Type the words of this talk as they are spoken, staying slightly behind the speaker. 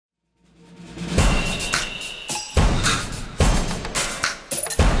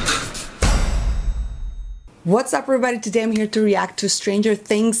What's up, everybody? Today I'm here to react to Stranger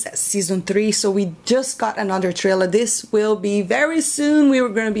Things Season 3. So we just got another trailer. This will be very soon. We were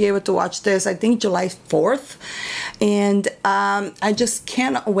going to be able to watch this, I think July 4th. And I just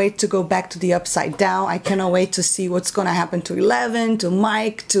cannot wait to go back to the Upside Down. I cannot wait to see what's going to happen to Eleven, to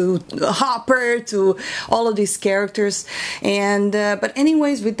Mike, to Hopper, to all of these characters. And but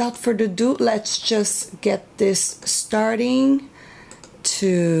anyways, without further ado, let's just get this starting.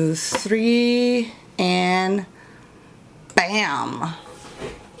 2, 3... and bam!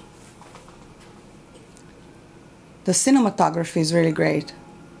 The cinematography is really great.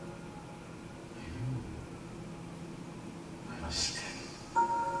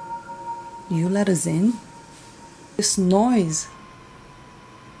 You let us in? This noise.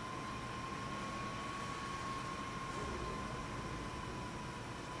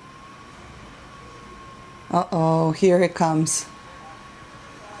 Uh-oh, here it comes.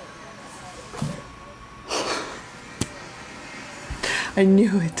 I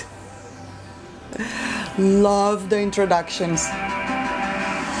knew it. Love the introductions. I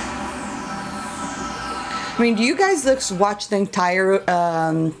mean, do you guys watch the entire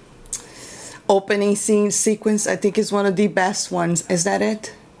opening scene sequence? I think it's one of the best ones. Is that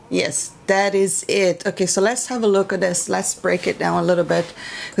it? Yes, that is it. Okay, so let's have a look at this. Let's break it down a little bit,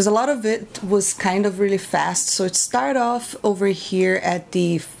 because a lot of it was kind of really fast. So it started off over here at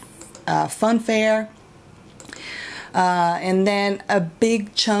the fun fair. And then a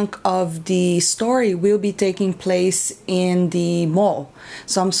big chunk of the story will be taking place in the mall.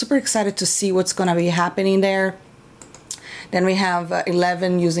 So I'm super excited to see what's going to be happening there. Then we have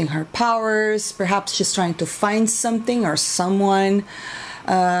Eleven using her powers. Perhaps she's trying to find something or someone.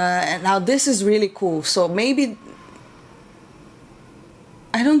 And now this is really cool. So maybe...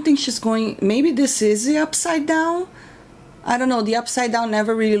 I don't think she's going... Maybe this is the Upside Down? I don't know. The Upside Down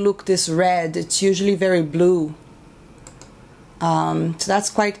never really looked this red. It's usually very blue. So that's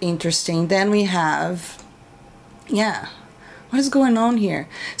quite interesting. Then we have, yeah, what is going on here?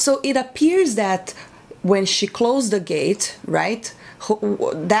 So it appears that when she closed the gate, right,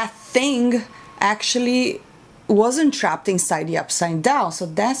 that thing actually wasn't trapped inside the Upside Down. So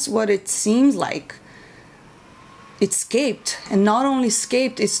that's what it seems like. It escaped, and not only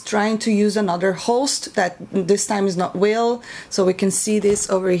escaped, it's trying to use another host that this time is not Will. So we can see this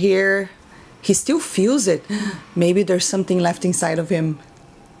over here. He still feels it. Maybe there's something left inside of him.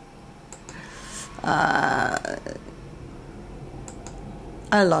 I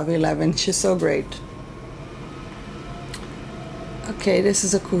love Eleven. She's so great. Okay, this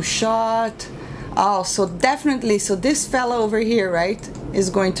is a cool shot. Oh, so definitely, so this fella over here, right,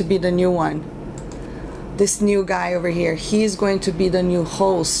 is going to be the new one. This new guy over here, he's going to be the new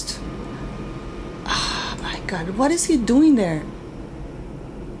host. Oh my God, what is he doing there?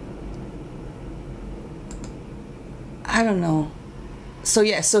 I don't know. So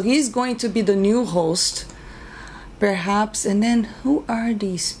yeah, so he's going to be the new host, perhaps. And then who are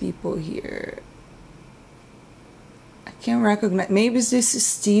these people here? I can't recognize. Maybe this is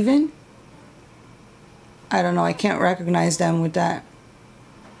Steven? I don't know. I can't recognize them with that.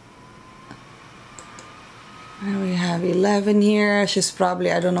 And we have 11 here. She's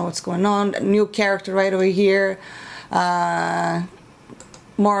probably, I don't know what's going on. A new character right over here.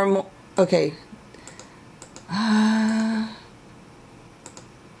 More, okay.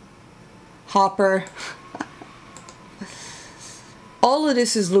 Hopper. All of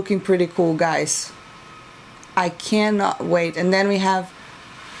this is looking pretty cool, guys. I cannot wait. And then we have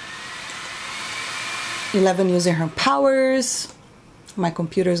 11 using her powers. My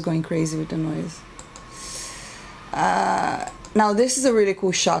computer is going crazy with the noise. Now this is a really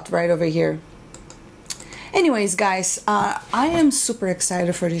cool shot right over here. Anyways, guys, I am super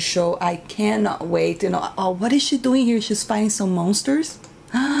excited for this show. I cannot wait. You know, oh, what is she doing here? She's fighting some monsters.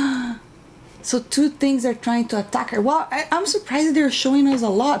 So two things are trying to attack her. Wow, I'm surprised they're showing us a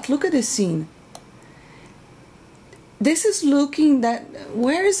lot. Look at this scene. This is looking that...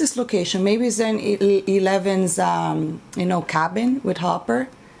 Where is this location? Maybe it's in Eleven's, you know, cabin with Hopper.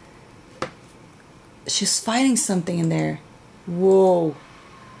 She's fighting something in there. Whoa.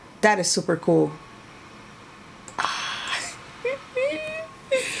 That is super cool.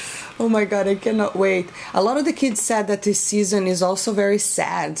 Oh my God, I cannot wait. A lot of the kids said that this season is also very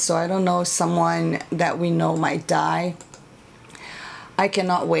sad. So I don't know if someone that we know might die. I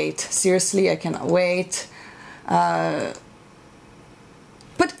cannot wait. Seriously, I cannot wait. But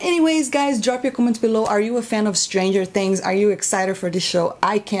anyways, guys, drop your comments below. Are you a fan of Stranger Things? Are you excited for this show?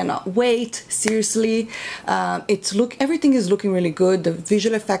 I cannot wait. Seriously. Everything is looking really good. The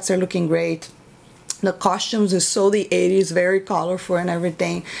visual effects are looking great. The costumes is so the 80s, very colorful and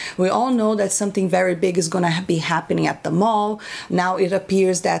everything. We all know that something very big is going to be happening at the mall. Now it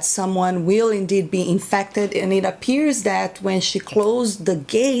appears that someone will indeed be infected, and it appears that when she closed the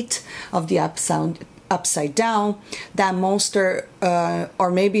gate of the upside down, that monster,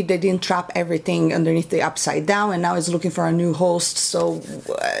 or maybe they didn't trap everything underneath the upside down and now it's looking for a new host. So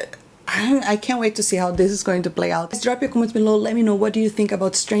I can't wait to see how this is going to play out. Drop your comments below. Let me know, what do you think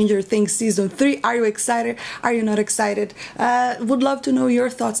about Stranger Things Season 3? Are you excited? Are you not excited? Would love to know your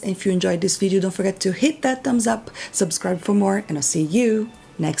thoughts. And if you enjoyed this video, don't forget to hit that thumbs up, subscribe for more, and I'll see you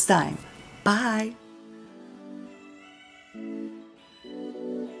next time. Bye!